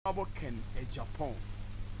Ken a Japan.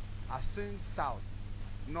 Asin South,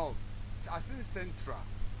 North, Asin Central.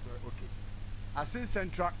 Okay. Asin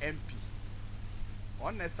Central MP.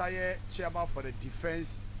 On SIA chairman for the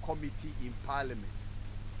Defense Committee in Parliament.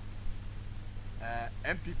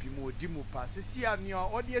 MPP mo dimu pass. See a new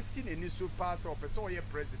audience seen any so pass or person ye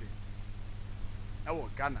president. I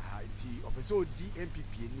want Ghana Haiti or person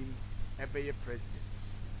DMPP nim ebe ye president.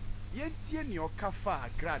 Yeti ni okafa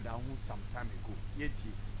Agradaa who some time ago. Yeti.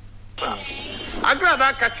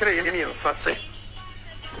 Agradaa kachere ye ni nsase.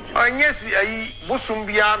 Anyesi ayi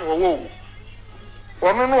busumbia no wo.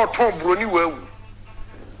 Ono no oton broni wawu.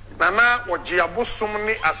 Nana oje abosum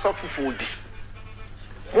ni asofufodi.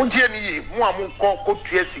 Munje ni yi mu amukọ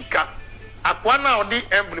kotua sika. Akwa na odi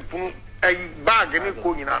envelope ayi bag ni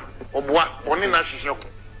ko nyina oboa oni na hwehwe ko.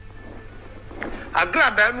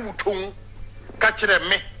 Agradaa no wuton kachere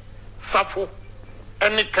me Safo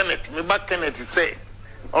any Kenneth me ba Kenneth say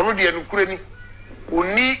onu de anukure ni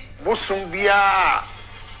oni bosom bia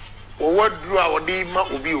o wadru a odi ma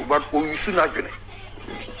obi o but o yusu na dwene.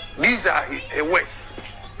 These are a west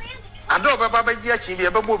ado baba ba gi achi bi e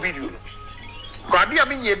bebo video no ko ade a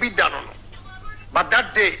me nye bi da no but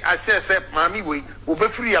that day I say mami we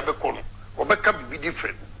obefiri abeko no obeka bi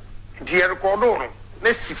different nti e record no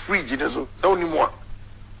na si fridge ne so oni mo a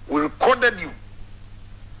we recorded you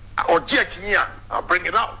or Jetinia, I'll bring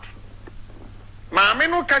it out. Mammy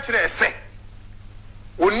no catch it say.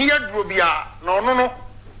 Unia drobia, no.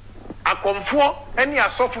 A comfort any a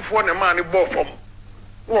soft for the money bought from.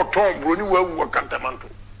 Or Tom Bruni will work at the mantle.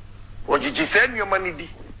 Or did you send your money di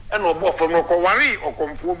and or bought from no worry or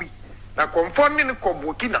conformi? Na conforming the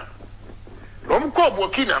cobwokina. Rom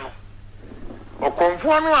cobwokina no. Or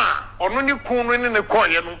conforma or no new coon in the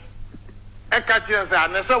coin. A catcher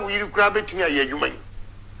and as a will grab it near you may.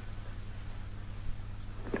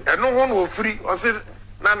 And no one will free or say,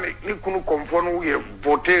 Nani, Nikunu conform with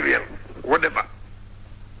Votarian, whatever.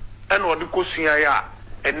 And what the Kosia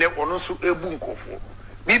and then also a bunko for.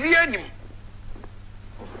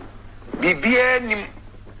 Bibianim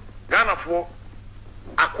Ghana for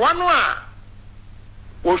Aquanoa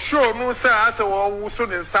or show no sir as a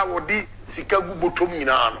Wuson and Saudi Sikagu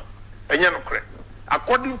Botominano, and Yanocre.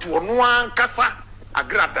 According to Onoan Casa,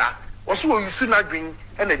 Agradaa, also you soon agree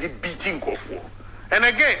and a deep beating for. And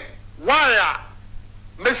again, why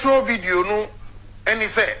me show video no and he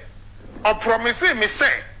say, or promise me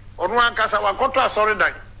say, or one casa wakoto sorry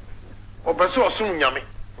die, or pursue soon yami.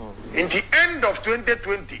 In the end of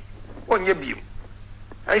 2020, on Yabim.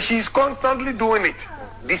 And she is constantly doing it,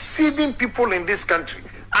 deceiving people in this country.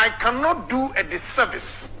 I cannot do a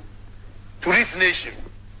disservice to this nation.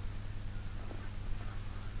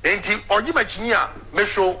 And the Ojimachinia me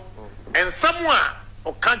show, and someone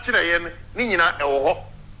or country Nina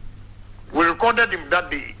we recorded him that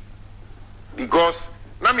day because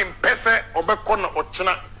na me pese obekona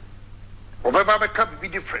ochina obeba beka be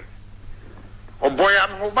different oboya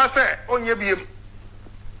no ba se onye biem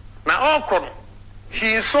na okono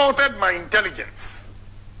she insulted my intelligence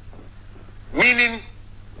meaning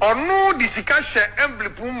onu discussion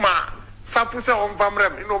envelope ma safu se on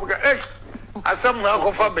famrem no buga asam na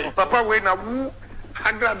ko fa be papa we na wu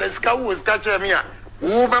Agradaa ska wu ska che me a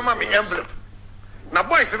wo be ma me envelope na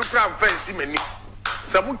boys no cram fancy mani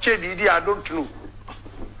sabu chedi I don't know.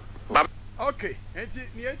 Okay, enti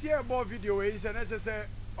ni enti e bo video we say na say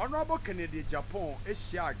honorable Kennedy Japan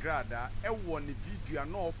Asia Agradaa e won the video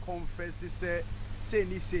no confess say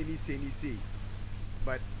ni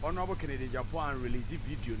but honorable Kennedy Japan release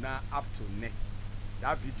video now up to neck.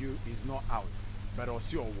 That video is not out but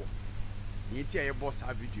also your work. Ni enti e boss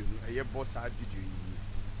video no e boss video yi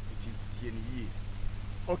enti tie ni.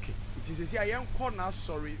 Okay, it is say I am call now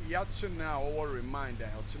sorry ya china or reminder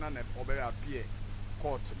el china net obe appear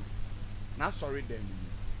court me. Na sorry them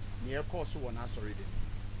ni e call so na sorry them.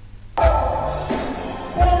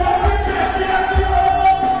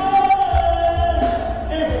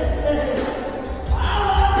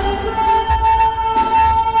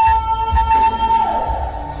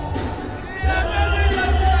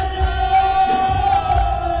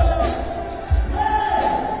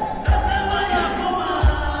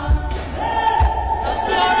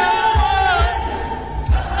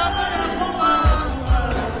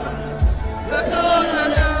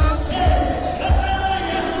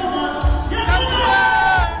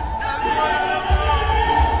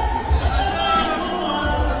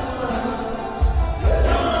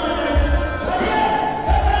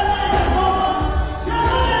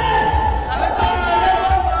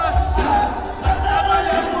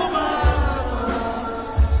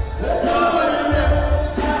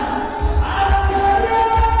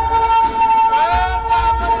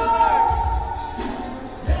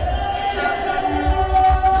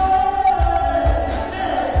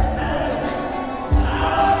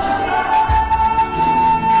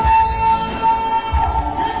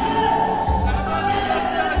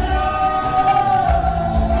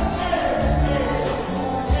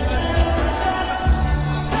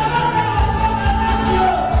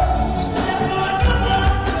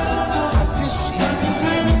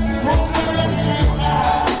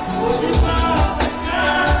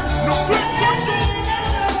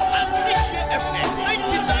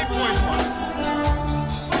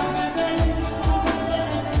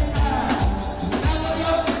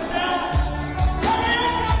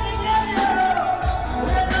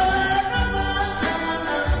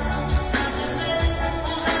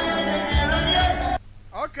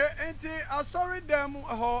 sorry them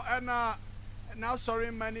ho na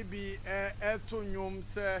sorry many be to nyum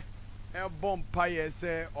say bomb pie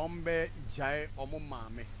say ombe jai omo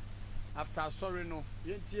mame after sorry no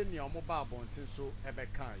yentie ni omo ba bontin so ebe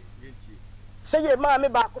kan yentie say ye mame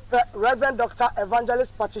ba Reverend Dr.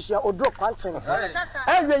 Evangelist Patricia Odro Quantin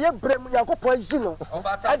ye brem yakopɔ izino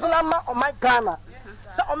adina ma o my Ghana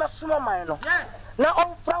say o me sumo man no na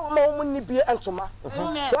on fra o ma o ni bie entoma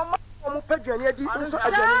omo pedwane adi nso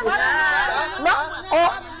adwane na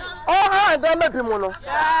ha da mabi mu no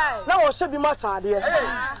na wo hye bi matade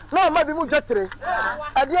na o mabi mu dwetre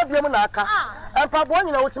ade abie mu na aka empabo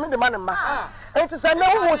nyina wotimi de ma ne ma enti se na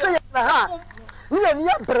wo se na ha ni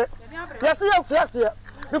ya bre yes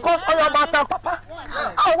because oyo bata papa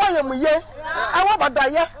awo mu ye awo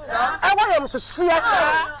badaye awo mu hyehyia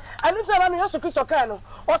ani se na me Yesu Kristo kan no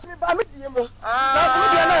o se ba me die mu na me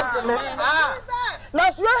die na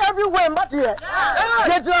na so everywhere but here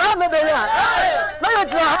ye jira ha me be ya na ye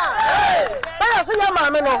jira ha na ye se ya ma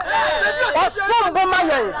me no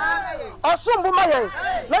osumbu mayen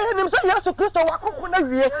na ye nim se Yesu Kristo wakoko na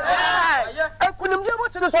wie ekunim je bo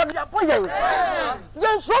tiri so dia boyen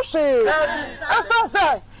ye so she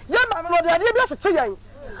asa ye ma me no dia bia tete yen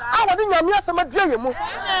awo ni nyame asema dua ye mu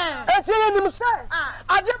enti ye nim se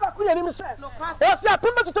ade ba ku ye nim se o si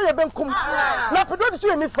apembe tuto ye benkum na pedo tuto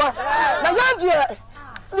ye nifa na ye die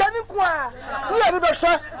yani kwa ye bi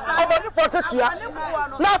hwe obani potetia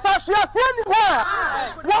na sa hwe se ni ho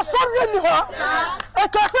wa so ni ho e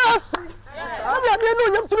ka se asi ani abi no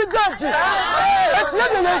nyam tiri gaji e ti ye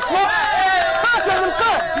ye fo ba ke ni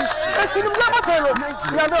ko e ti ni ba ko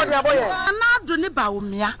ya no dia boye na do ni ba wo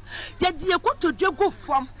mia ye die ko to de go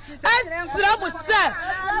fam esra mo se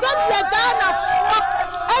ye Ghana fo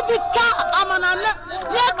ebika amanane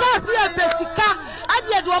ye ka si e besika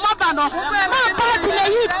ade do ma ba no ma party na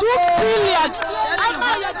yi 2 billion ama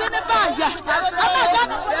ye de ne ba ye ama ga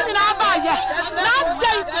ni na ba ye na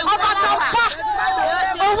dey obatampa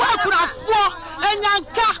owo akurafo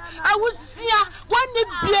enyanka awusia woni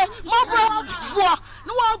bie mobro fo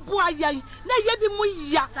no wa bu ayen na ye bi mu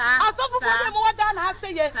ya asofo fo mo wada na ase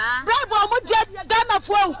ye bribe o mo je Ghana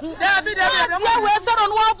fo hu David ye we se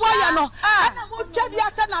no wa bu ayen no na mo je bi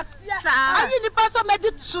ase na ayi ni paso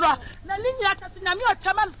medit sura na linya akase na mi o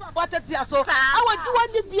chama so abotati aso awodi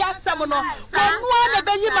woni bi asem no wonu na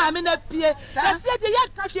be yi ma me na pie na se de ye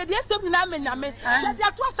ka hwe de esem na me nyame de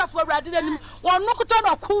ato asafo awrade nanim wonu kuto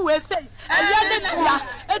no ku we sei eye de tia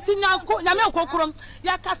etinyanko nyame okokoro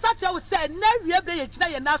ya kasa che we se na wie be ye kina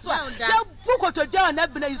ye na so ya buko to je na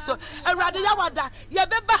bina iso awrade ya wada ye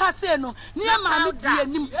be ba ha se no ni ma me di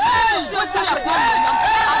anim wo se ya bo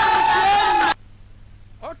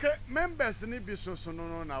okay members ni bi so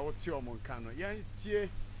no na wo tie omo nka no yan tie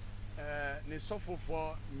ne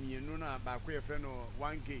sofofo mienu na ba ko ye frɛ no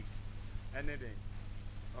 1 gig ene den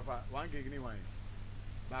ofa 1 gig ni wan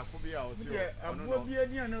ba ko bi a o se o no bi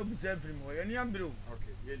ani na obi se free mo ye ni ambro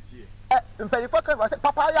okay yan tie mpeli ko ka say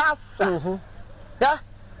papa ya sa ya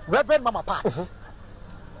Reverend Mama Pat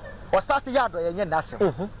o start ya do ye na asem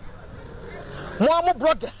mo amu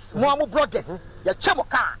bloggers ya chemo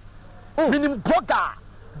ka minim blogger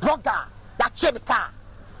ya chemo ka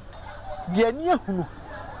de ni ehunu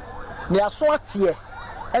ne aso atie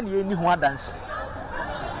ene ye ni ho adanse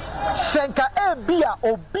senka ebia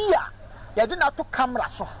obia ya de na to camera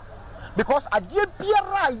so because adie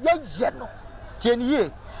biara ye no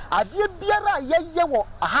tieniye adie biara ye wo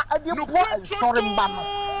aha adie bo sorry mba no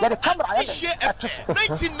ya de camera ya de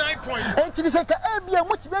 99.9 enti senka ebia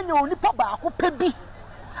mo tibenya onipa ba ko pebi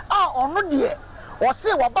a ono de o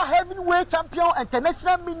se wa ba heavyweight champion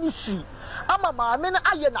international ministry ama maame na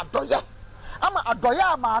aye na doye ama adoye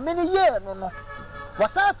ama maame ye no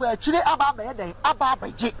wasa fa akire aba ba ye den aba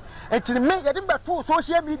baje enti me ye de beto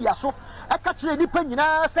social media so aka kire nipa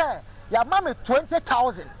nyina se ya mame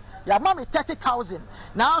 20,000 ya mame 30,000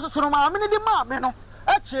 na so no maame ni di maame no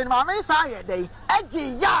akire maame sa ye den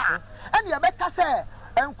agi ya ene ye beka se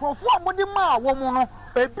enkrofo amodi ma wo mu no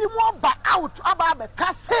ebi mo ba out aba be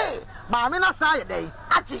ka se maame na sa ye den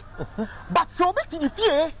agi but so be ti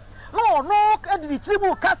fie no ediri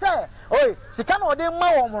tribu ka se oi sika na ode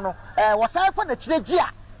ma wo mu no wosan fa na kire gi a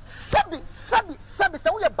sabi se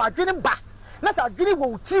wo ye badwene ba na sa dwene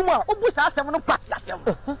wo ti mu a obu sa asem no pati asem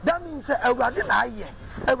that means awurade na aye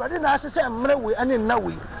awurade na ase se mre we ane na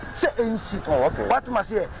we se ensi okay what must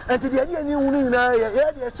here enti de ani hunu na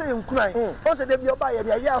ye de se nkuran o se de bi oba ye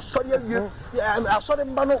de ye asori awie asori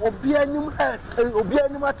mba no obi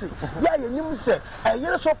anim ati ya ye nim se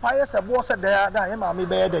ye so paye se bo se da ye ma me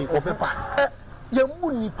be ye de obepa ye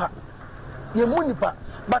mu nipa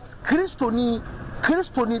but Kristo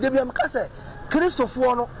ni de bi am ka se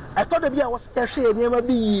Christopher no I thought the was a never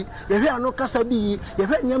be you hear no casa be you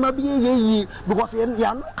hear never be ye because you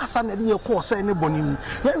no casa na course anybody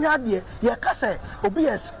you had ye casa obi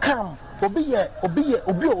a scam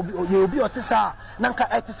obi otisa nanka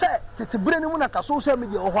etise tete brene mu na ka social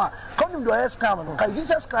media ohwa come do scam no ka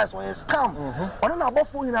Jesus Christ on scam ono na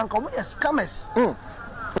abofo yin nanka mo scammers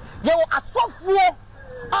ye wo asofo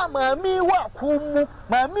amami wa kumu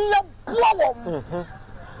mami ya bowo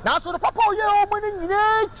na so the papa ye o mo ni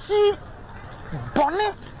nyina chi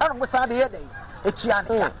bone ana mo sa de ye dey etua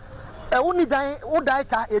ne ka uni dan o dai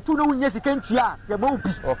ka etu no unye sika ntua ye ma obi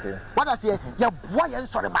okay what I say ye boa ye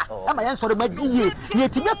nsore ba ama ye nsore ma diye ye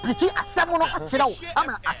tinya preach asem no akira wo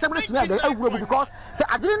ama asem no tinya dey awuro because say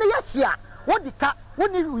adene ne ye hia wodi ka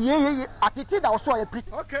woni ye atiti da so ye preach.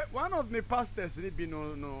 Okay, one of the pastors ni bi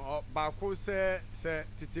no ba ko say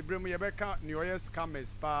titibrem ye beka ne oye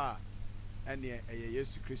scammers pa ene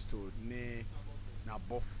Yesu Kristo ne na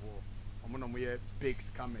bofo omo no ye big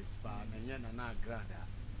scammers pa na nye na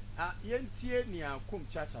Agradaa yentie ni akom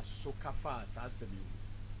chacha so kafa asasemi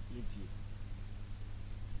yentie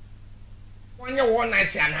wanye wo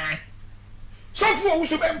night ya na so fu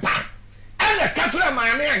owusu bempa ene katra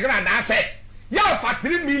maame Agradaa se ya fa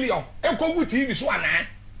 3 million ekogu TV so ana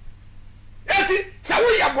eti sa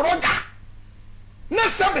wo ya broga na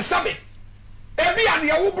sabe ebi ade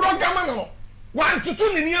ya wo broga ma no wan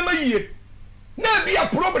tutu ni niam yie na bi ya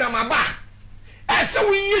program aba ese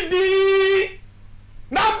wo yidi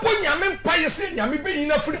na bo nyame mpa yese nyame be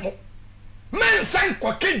yina firi mo men san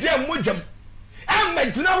kokeje mojam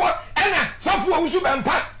amagina wo ena sofu owusu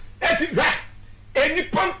bempa eti hwa eni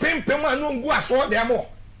pompempem anu ngu aso de mo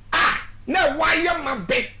na waye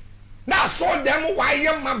mabe na so dem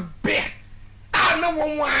waye mabe na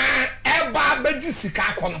wonwa eba baji sika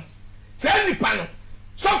akono se nipa no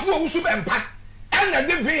sofu owusu bempa ena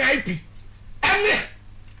de VIP ene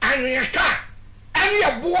anweka ene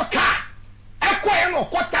abuoka ekoye no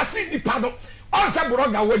kota si nipa no onse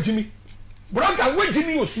broga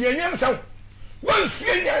wajimi osuanyansa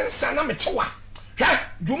wonsuanyansa na mechewa hwa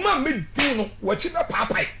dwuma medin no wachi be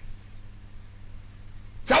papai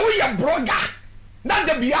sa wo ya broga na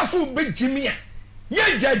de bia so be jimia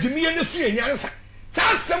ye jajimie ne suanyansa sa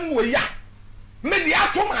asem wo ya me de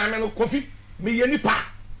atom ame no kofi me ye nipa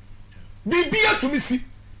bibia to me si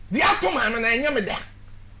de atom ame na enye me da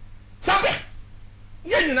sabe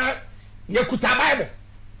ye nyina ye kuta bible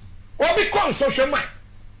obi kon social ma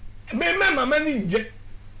me mama ni nje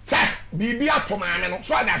sa bibia atom ame no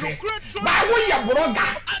so ada se ba wo ya broga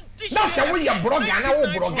na se wo ya broga na wo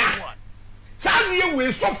broga sa ye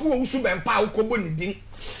we sofu owusu bempa akobo ni din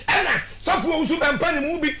ena sofu owusu bempa ni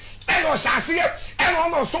mu bi ena o hyase ye ena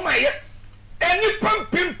no so maye eni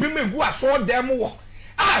pampim egu aso dem wo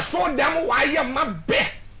aso dem wa ye ma be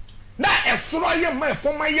na esoro ye ma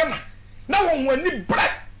efoma ye ma na won wani bra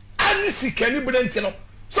ani sikani brenti no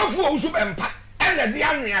sofu owusu bempa ena de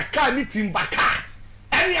anwea ka ni timbaka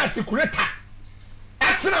eni atikureta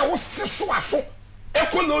atena wo seso aso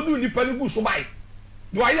ekono odu nipa ni bu so bai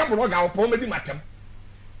do aye broga opo medi matem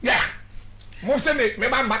yeah mo se me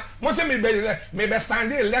bamba mo se me be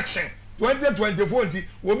stand election 2024 nti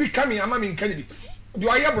wo bi kami ama me nka ni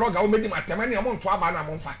do aye broga o medi matem na mo nto aba na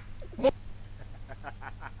mo mfa.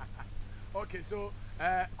 Okay, so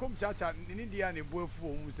come chacha ni dia ne boafu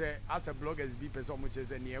o mu se as a bloggers bi person mo che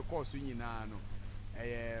se ne e course nyina no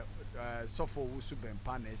sofo wusu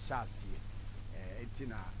bempa na shaase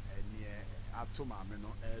etina ne atoma me no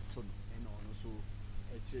to no so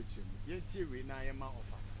echechem yentie we na yema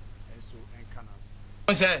offer enso enkanasa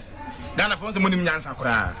onse Ghana for munim nyansa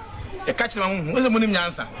kora e ka kire mamu onse munim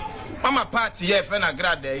nyansa mama party ye fe na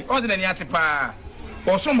Agradaa onse na ni atepa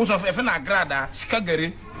osombo so fe na Agradaa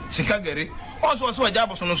sikagere also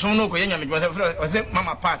ajabo so no ko yenya me say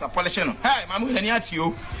mama part polish no hey mamu na ni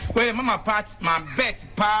atio we mama part my bet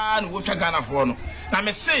pa no wo twa Ghana for no na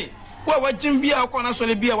me say wo wajim bia ko na so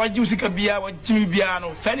le bia wajim sika bia wajim bia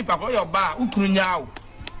no say ni papa yo ba ukunu nyaawo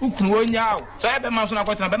ukunu onyaawo so e be man so na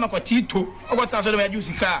kwatena be ma kwatito kwatena so de wajim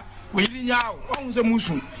sika we yiri nyaawo on se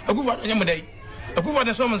musu akufo anya modai akufo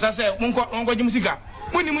de so mo nsa say monko jim sika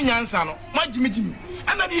muni munyansa no majimi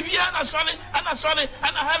ana bibia na sole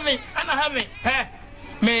ana have he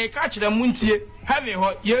me ka kire muntie have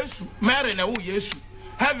ho Yesu Mary na wo Yesu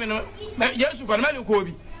have no Yesu ko na mele ko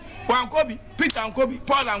bi wankobi Peter ankobi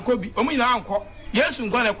Paul ankobi omu nyina anko Yesu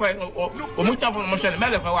nko na ko omu tafo no mo hwe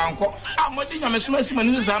mele ko wanko amodi nyame suma sima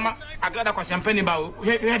ni zama Agradaa kwasampani ba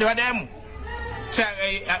he de wadam se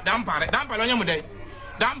dampare onye mudai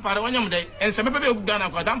dampare onye mudai ense mepe be Ghana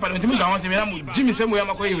kwa dampare ntimi ga won se me na mu jimi se mu ya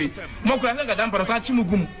makoyi we mo kura se ga dampare sa chi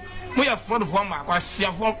mugum mo ya fraud for ma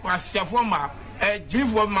kwasia for ma Jimmy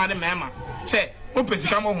for ma de mema say o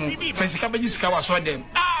pesika mo ho pesika beji sika wa so dem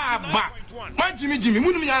ba ma Jimmy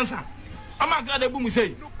munum yansa ama Agradaa bu mu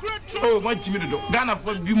say oh ma Jimmy dodo Ghana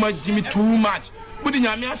for bi ma Jimmy too much budi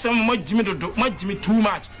nyame asem ma Jimmy dodo ma Jimmy too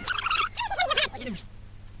much.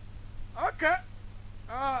 Okay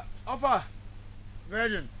offer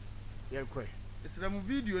virgin yeah kwe it's the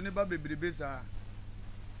video ne ba bebrebe sa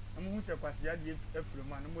amu hu se kwase ya de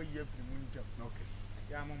afremu an mo yi afremu ntam okay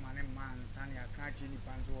ya mo mane man san ya ka chi ni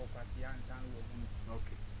panzo wo kwase ya nsan wo hu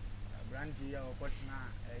okay branti ya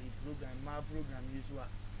okotina program yisu a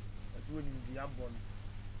so ni bi abon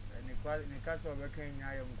ne ka so be kan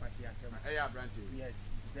nya ya kwase ya sem ya branti yes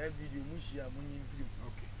say video mu shia mu nyi film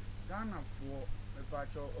okay Ghana for me pa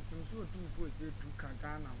cho opun so tu po se tu kan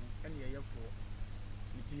Ghana ho ene ye fo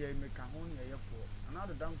iti ye me ka ho ne ye fo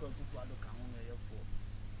another down ko ku ado ka ho ne ye fo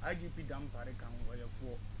IGP dam pare ka ho ye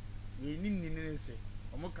fo ye ni ne se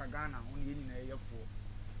omo ka Ghana ho ne ni na ye fo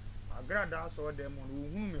Agradaa so dem no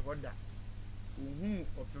ohunu me hoda ohunu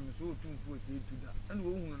opun so tu po se tu da ene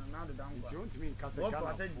ohunu na another down ko iti on timi ka se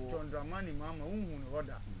Ghana fo Chondramani mama ohunu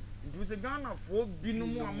hoda ndu se Ghana fo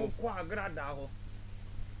binumu amokọ Agradaa ho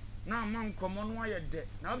na man komo no ayede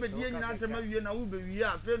na be die nyina tema wie na wo be wie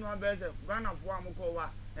a fe no abese Ghana fo amokọ wa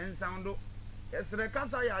ensando esre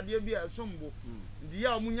kasa ya ade bi esombo ndi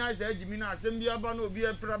ya omunya se agimi na asem bi aba na obi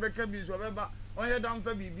epra beka bi so beba onye dam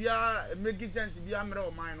fa bibia make sense bi amre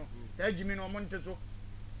o man no se agimi no monteto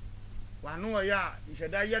wa no ya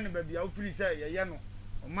iheda ye ne ba bia ofiri se ye no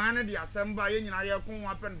o man ne de asem ba ye nyina ye kon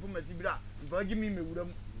wa pen po masibira mfa agimi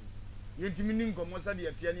mewuram ye ntimi ni nkomo sa de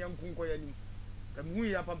ate ne yankunko ya nim kamu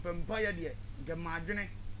ya pampampa ya de nke maadwene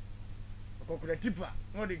okokura tipa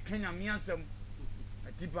no de Kenya miasem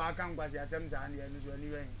tipa aka ngwase asem za ne no so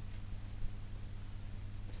ni wen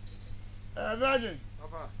virgin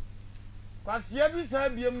papa kwasia bi sa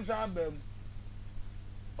biem sa bam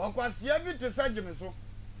okwasia bi te sa Gyemeso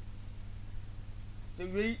se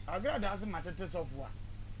wei Agradaa se matete sofo a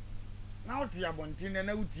na oti abontin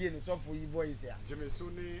na utie ne sofo yi voice ya Gyemeso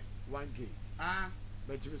ni 1K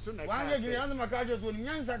but Gyemeso na ka se 1K yanzu makajo so ni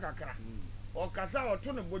nyansa kakra o kasa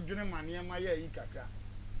oto ne bodwene mane ma ya yi kakra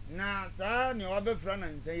na sa ne obefra na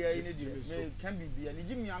nse ya yi ne di me kan bibia ne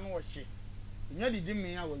jimia no wo hye nya di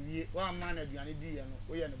jimia wa wie wa ma na aduane di ye no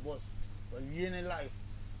wo ye ne boss wa wie ne life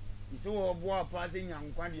ise wo bo apa se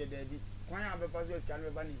nyankwa de da bi kwan abefa so sika ne be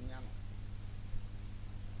ba ne hia no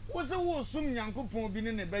wo se wo sum nyankopon bi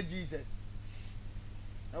ne ba Jesus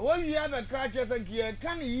na wo wie abeka chese nkie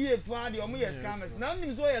kan yie pa de omo ye scammers na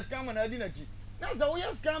nim so ye scammer na adi na chi na za wo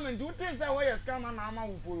ye scammer nti wo tin say wo ye scammer na ama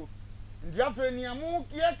wo foro nti afa ni amu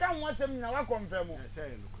ye kan wo asem na wa confirm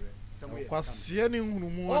kwasia ni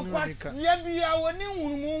hunumu woni nika kwasia bia woni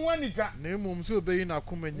hunumu wonika na emom so obeyi na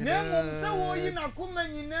kuma nyina na emom so wo yi na kuma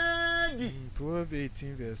nyina di Proverbs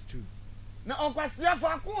 18 verse 2 na okwasia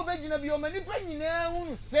fa ko obegina bi o manipa nyina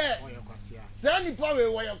hunu se oye kwasia se nipa we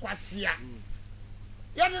wo ye kwasia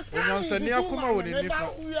ya de scamming ni akuma woni nifa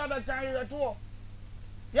ya da kan ye to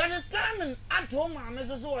ya de scamming ato ma me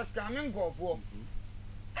so wo scamming kofo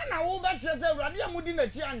na wo ba kire se awrade amudi na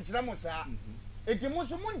chi ankyere mo saa eti mo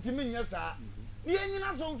so mo ntimi nya saa ni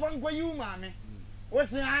enyina so mfa nkwa yi maame wo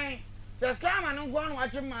se han se scammer no nkwa no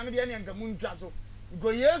ache maame de ne nka mu ntwa so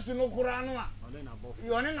go Yesu no kura no a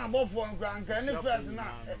one na bofo nkwa nka ne first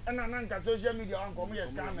na nka social media anko mo ye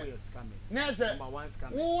scammers na se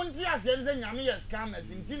wo nti ase se nyame ye scammers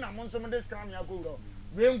nti na mo nso mo de scam ya ko wuro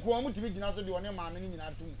we nko mo timi gina so de one maame ni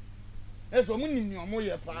nyina tum eso mo nim ni o mo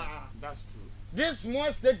ye pa that's true this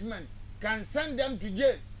small statement can send them to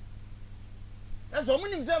jail. That's how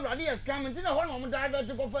many say ready as come into the whole of divert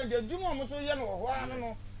to go find the doom almost so young or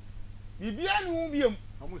no. Bibian won't be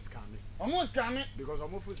almost coming because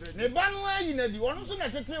almost said the banway in the one soon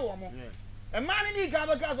at a tail. A man in the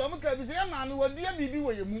cabacas of Muka, say, Mammy, what do you be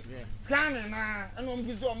where you move? Scanning, and on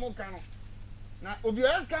gives you more canoe. Now, if you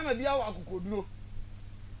ask, come a be our could do.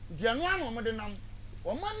 Januano, Madame,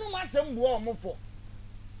 or Manu Massam war more for.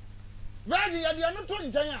 Virgin, you are not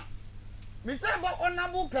on Jaya. Miss about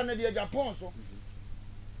honorable Canada, Japan, so.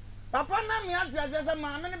 Papa na me ati asesa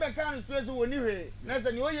ma me ne be kan stress woni hwe na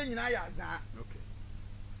se ne oye nyina ya za okay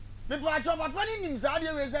me pa cho papa ni nim sa de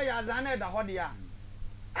we se ya za na da ho de ya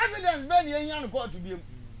evidence be ne yan court bi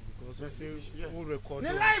because say we record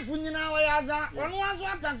ne life nyina wa ya za ono aso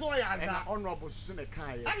aka so ya za honorable so ne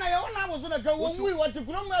kan ye ana ya honorable so ne ka wo mu what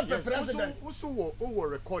kuro mu pe president so wo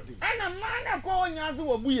recording ana man na ko nya so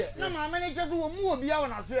wo buye na ma me ne che so wo mu obi a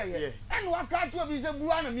wona so ye ana wa ka to obi se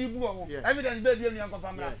buwa na me bu wo evidence be bi enu yan ko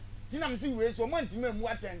famra tinam si we so mo ntime mu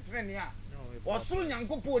atentrene a Osoro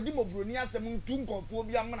Nyankopɔ odi mobroni asɛm ntu nkɔfo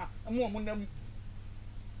bi amana mo nam.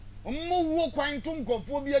 Ommo wo kwan tu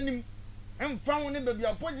nkɔfo bi anim. Emfa wo ne baabi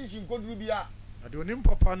opposition koduru bi a. Ade onim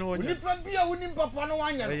papa no wonya. Onipa bi a wonim papa no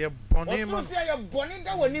wanya. Ye bone ma. Osoro se ye bone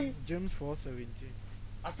da wonim. James 4:17.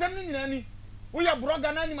 Asɛm ni nyina ni. Wo ya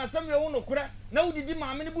broga na ni masɛm ye wo no kora. Na wodidi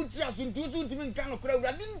maame ne buti asuntu so ntimi nka no kora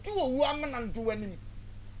urade ntu owu amana ntu wanim.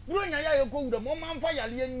 Bro nya ya ye ko wura mo manfa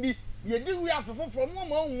yale ndi. Ye di wi afofofo mo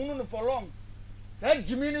ma hunu no for long. Sa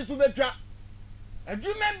jimi ni so betwa.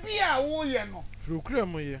 Adwuma bi a wo ye no. Frukra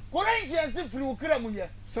mu ye. Koransias frukra mu ye.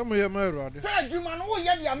 Samu ye ma Awurade. Sa adwuma no wo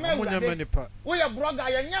ye dia ma Awurade. Mo nya manipa. Wo ye broga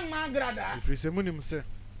ye nya ma Agradaa. Ifrise munim se.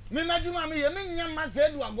 Me ma adwuma me ye me nya ma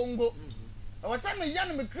se du agongo. Wa sa me ya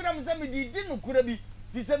no me kra me se me di no kura bi.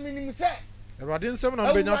 Bi se minim se. Awurade nsɛm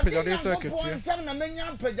na mbenya pejade se ketua. Nsɛm na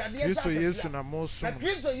menya pejade se. Kristo Yesu na mo so.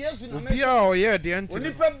 Kristo Yesu na me. Obi a oyɛ de ente.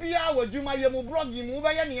 Onipa bia wa adwuma ye mu blogi mu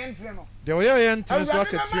ba ye ne entre no. De oyɛ ente so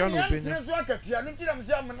akatua no obenya. Entre so akatua no tiram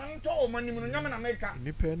se amana nto o manim no nyame na meka.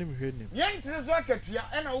 Nipa anim hwɛ nim. Ye entre so akatua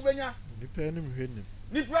e na obenya. Nipa anim hwɛ nim.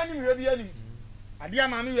 Nipa anim hwɛ bi anim. Ade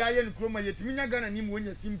ama me ya ye ne kroma yetimi nya Ghana ni mu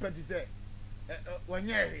onya sympathy se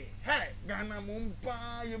wanye he. He Ghana mu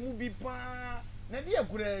mpa ye mu bi pa na de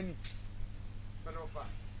akura ni.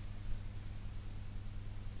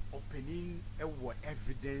 Opening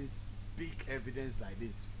evidence, big evidence like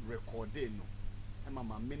this, recorded no. And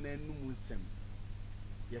mama mena no musem.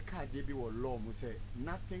 Ye can't be what law mu say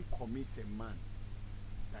nothing commits a man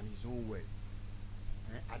than his own words.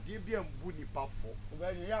 Ade bi ambu nipa fo.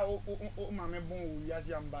 Ya o mama bon o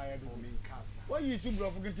yasi amba ya do. O min kasa. Why you too bro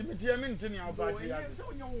for intimate me ntini about ya. So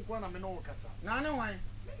onya wo kwa na me no kasa. Na ne wan.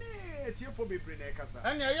 Me ne tie fo bebre na kasa.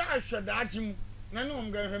 Ene ya ahwe da achim. Na ne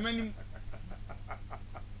om ga hwemanim.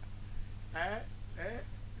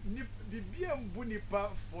 Ni bibia mbu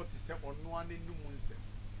nipa 47 ono ane numu nsem.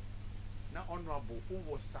 Na honorable who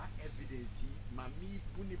was evidence mami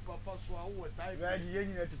bu nipa fa so a who was evidence. Ye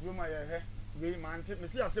nyina diploma ye he. We man me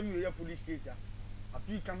see asem ye foolish case ya.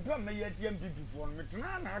 Afi campaign me ye DMPP for me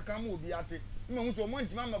tena na aka ma obi ate. Me hu so mo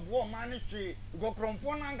ntima me bo o ma ne hwe. Go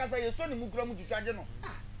kromfo na nkasa ye so ne mu kura mu twitwaje no.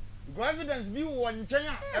 Go evidence bi wo nchen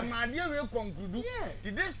a e ma de we conclude.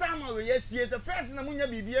 The this time we ye see the first na munya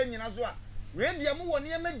bibia nyina so a we dia mu woni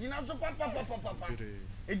e magina so papa.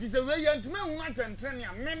 It is a way you ntime hu atentrene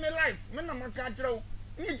a me life me na maka kire wo.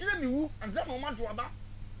 Ni kire mi wu anza mo mato aba.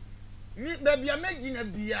 Ni ba bia magina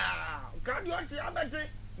bia. Ka de onti abete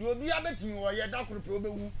ni obi abetimi wo ye da koro pe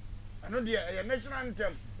obewu. Ano de e national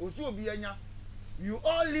anthem osu obi anya. You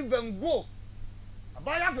all live and go.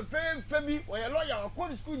 Abaya fe bi wo ye lawyer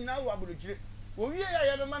akọ school nyina wo abodokire. Wo wie ya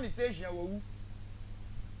ye be man station wo wu.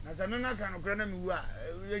 Na sa no na kan okra na mi wu a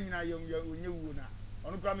ye nyina ye onye wu na.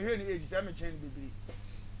 Ono kra me he ni age say me chen bebre.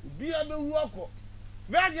 Obi abe wu akọ.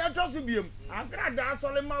 Be anya to so biem. Agradaa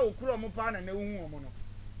asole ma okura mo pa na na wu mo no.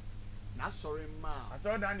 Na sorry ma.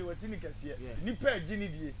 Asole dan de wasi ni kase. Nipa agi ni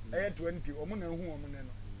die. E 20 omo na hu omo ne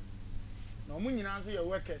no. Na omo nyina so ye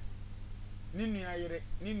workers. Ni nua yere,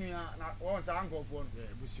 ni nua na won sa ankofo no.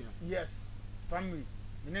 Busia. Yes. Family.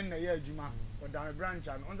 Mine na ye adwuma. O dan branch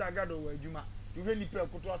an. On sa Agradaa wo adwuma. You really pay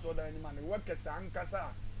koto aso dan ni man. Workers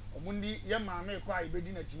ankasa. Omo ndi ye maame kwa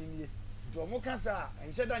ibedi na chini nie. To omo kasa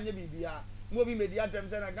enhye da nya bibia. Mo bi media tem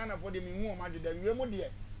say na Ghana for de me hu o ma de da wie mo de.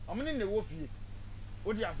 Omo ne wo fie.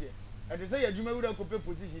 Wo di ase. E de say adwuma wura ko pe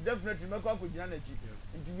position definitely me kwa ko gina na chi.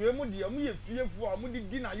 Nti wie mo de omo ye fie fu a mo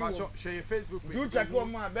di na yo. Share Facebook page. Do check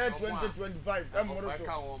omo about 2025. Em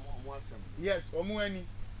mo so. Yes, omo ani.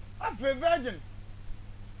 Afa virgin.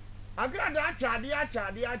 Agradaa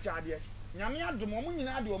achade. Nyame adom omo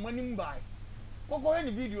nyina de omo anim bai. Koko he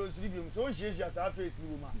ni videos ri biom so hiesia sa face ni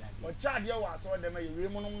woma. O chade e wa so dem ye we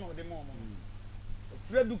mo no de mo mo.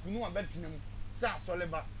 Ofre duku no abetinam sa asole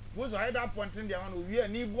ba. Wo so hide that point there one o wie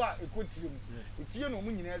ni bu a ekotirim. Efie no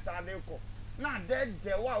omo nyina sa de ko. Na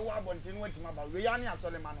de wa abonte no watima ba we ya ni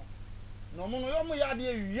asole ma no. No mo no yo mo ya de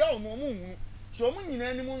ewie o mo hu. So omo nyina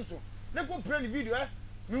anim nso. Ne ko pre ni video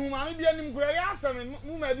mi hu ma me bia nim kura ya asem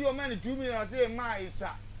mu ma bi o ma ni 2 million say ma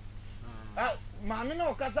isa. Mami na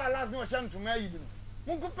okasa last no sha ntuma yi bi no.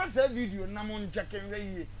 Mun ko pesa video na mun check en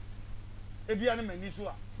yi. E bia na mani so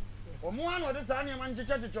a. Omo an o de sa na man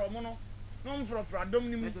cheche omo no. No mfrofra dom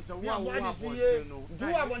ni mu. Ya wa ni fie. Du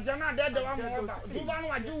abonja na de wa mo ka. Du ba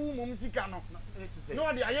no age wu mum sika no.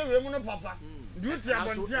 No de aye we mu no papa. Du ti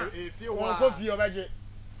abonja. O ko fie obeje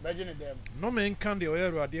ne dem. No men kan de oye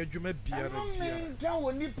Awurade adwuma biara biara. No men kan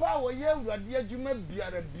woni pa wo ye Awurade adwuma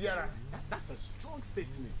biara. That's a strong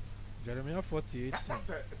statement. Jeremiah 48.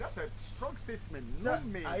 That's a strong statement. No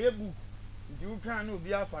man. Ayebu. You can no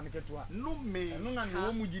be a fan ketwa. No me. No na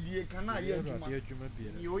no mu gidie kan na ye adwuma.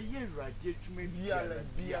 Ni oye Awurade adwuma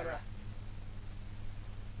biara.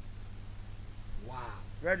 Wow.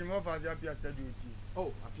 Where the more fast appear study with you.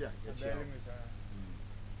 Oh, appear.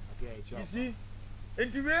 You see,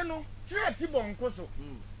 enti we no, tire ti bon koso.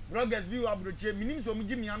 Bloggers bi wa broche, minim so mu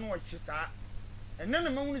gimi anu o hyesa. Enne na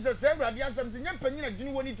mahunu se Awurade asem se nya panyin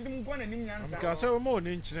adwene woni tirim kwa na nim nyansa. Nka se mo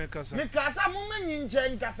ni nkyene kasa. Me kasa mo manyi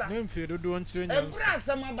nkyene nkasa. Ne mfie dodo nkyene nyansa. Ebra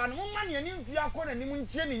asem aba no mo mani ni mfie akọ na nim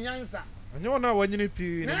nkyene ni nyansa. Anya wona wanyini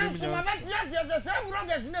pi na nim nyansa. Na so ma se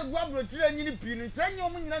bloggers na egu abrochire anyini pi no se nya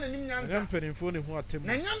omu nyina na nim nyansa. Na mpanimfo ne hu atem.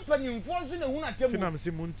 Na nya mpanimfo so na hu atem. Tinam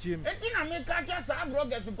se muntie m. Enti na me ka cha sa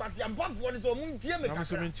bloggers kwase ampafo ne so muntie me kaka. Na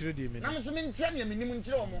so menkyere di me. Na so menkyere ne me nim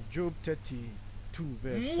nkyere omo. Job 32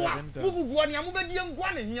 verse 7. Bugugu ni amubedi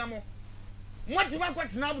enkwa na hia mo. Motima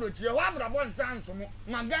kwatena abrochire ho abrabo nsa nso mo.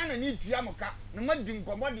 Magana ni tua mo ka. Na madi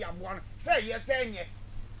nkomo de aboa no. Se ye se nye.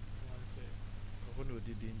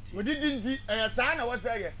 Odidi nti saa na wose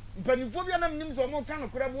ye mpanimfo bia na mnim so mo ka no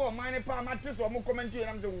kora bo o man ne pa mate so mo comment ye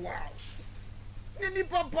na me say wow ni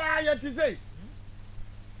papa ya ti say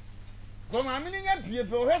ko ma mini nya pie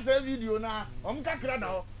pe o hwese video na o mo kakra da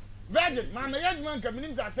ho virgin ma me ye dwuma nka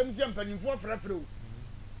mnim sa asem si mpanimfo frefre o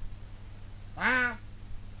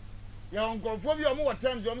ya onkofo bia o mo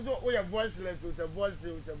terms o mo so o ye voiceless o se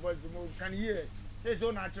voice mo kan hear say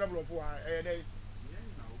so na achira bro fo dey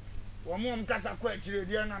Wamom kasa kwa chire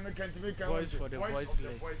dia na me kenti me kan voice for the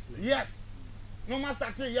voiceless. Yes. No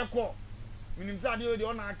master te ye ko. Minim sa de o de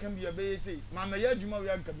ona aka bia be say. Ma me ya dwuma we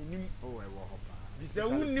aka minim. Oh e wo ho pa. Di se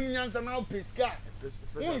wunnim nyansa na peska.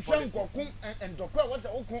 Won hwe nkokum endokwa wo se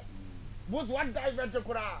okun. Both what divert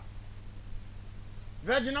kura.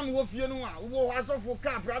 Virgin am wo fie no a wo ho asofo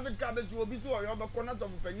car private car be so obi so o yo be corner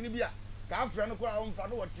of panyini bia. Ka afra no kura wo mfa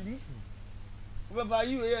no wotimu. Wo ba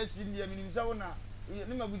yi we asi ndia minim sa wo na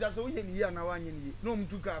ni mabuza so ye ni ya na wanye ni no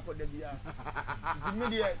mtuka akoda bia ntimi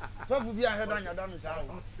de tofu bia heda nya da no sa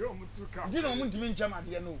wo se o mtuka ndi no mntimi nchama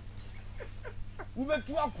de no wo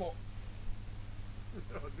betu akọ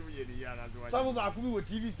o ti ye ni ya na so wanye so ba ku bi wo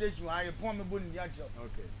TV station aye pon me boni dia cho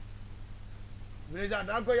okay breza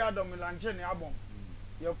da ko ya do me lanche ni abon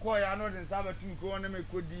ye ko ya no den sa ba tu ko na me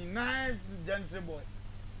kodi nice gentle boy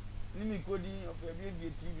ni mi kodi of e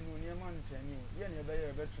bi TV no ni e man tani o ye ne be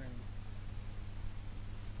ye be trend.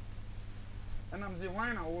 And I'm saying,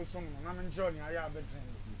 why not also? I'm enjoying it. I have a trend.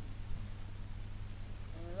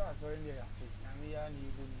 That's all in the active.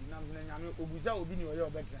 I'm Obuza will be your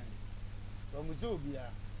better. Omuzobia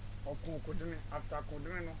or Concordine after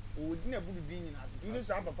Cordreno, who would never be in us. Do this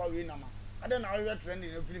up a way number. I don't know how you're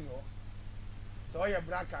trending a film. So I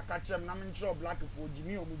black, I catch them. I'm in trouble black for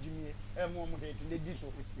Jimmy or Jimmy, and one hate in the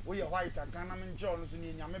diesel. We are white, I can't. I'm in Jones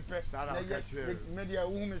in Yamepe. Media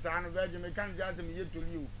woman is an virgin. They can't judge me yet to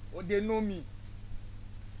you, or they know me.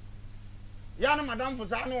 Yana madam for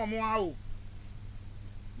sa no mo awo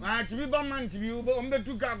ma tibi ba man tibi o be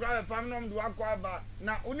tuka akra fa no do akwa ba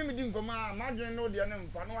na oni mi di nkoma ma dwen no de na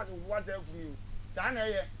mfa no what help me o sa na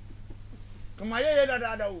ye kama ye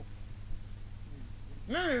dada o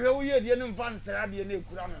me we wo ye de na mfa nsara de na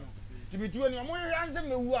ekura me no tibi tuo ni mo ye anse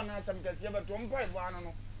mewu ana asam kase be to mpa ibo ano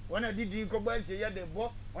no wona didi ko ba sie ye de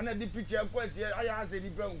bo wona di picture ko sie aya ase di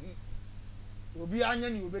pa hu obi anya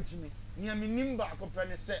ni obetimi ni aminim ba ko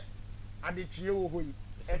pene se adetue wo hoyi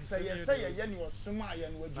ese ye ni osuma ye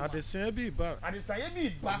no adwuma adesa bi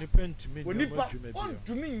ba ni pentimi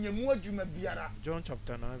ontumi nyemu adwuma biara John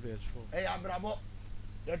chapter 9 verse 4 abrabo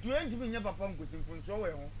ya tuentimi nya papa nkosimfo nso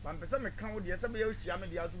we ho pampese me kan wo de ese be ye hia me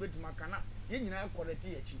de aso betima kana ye nyina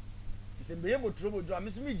korete yachi ise be ye boturo bodo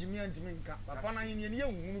amesi mi jimi antimi nka papa na ye ni ye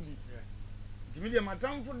nhunu bi ntimi de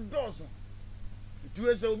matamfo doso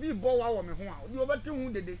tuese obi bo wa wo me ho a obi obete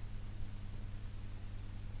hu dede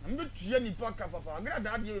ambe tuye ni paka papa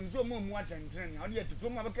Agradaa de mso mo mu atentene na de tuto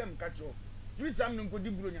ma beka mkacho free sam no nkodi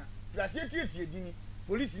buronya frase tie dini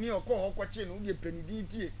police ni okọ hokọche no de penidin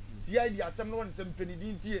tie CID asem no won sem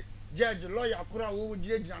penidin tie judge lawyer akura wo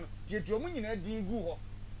gire no tie mu nyina din gu ho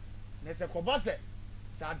na se kobase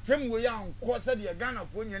sa tem wo ya anko se de Ghana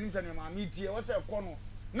fo nyanim se ne ma mi tie wo se kọ no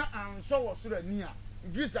na anso wo soro ani a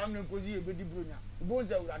free sam no nkodi e bedi buronya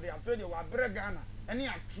ubonza Awurade afa de wa bre Ghana any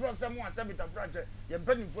atrocious mo asabita project ye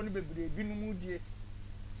benifo ni bebre binu mu die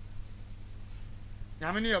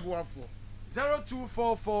nyame ne ye boafo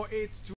 024482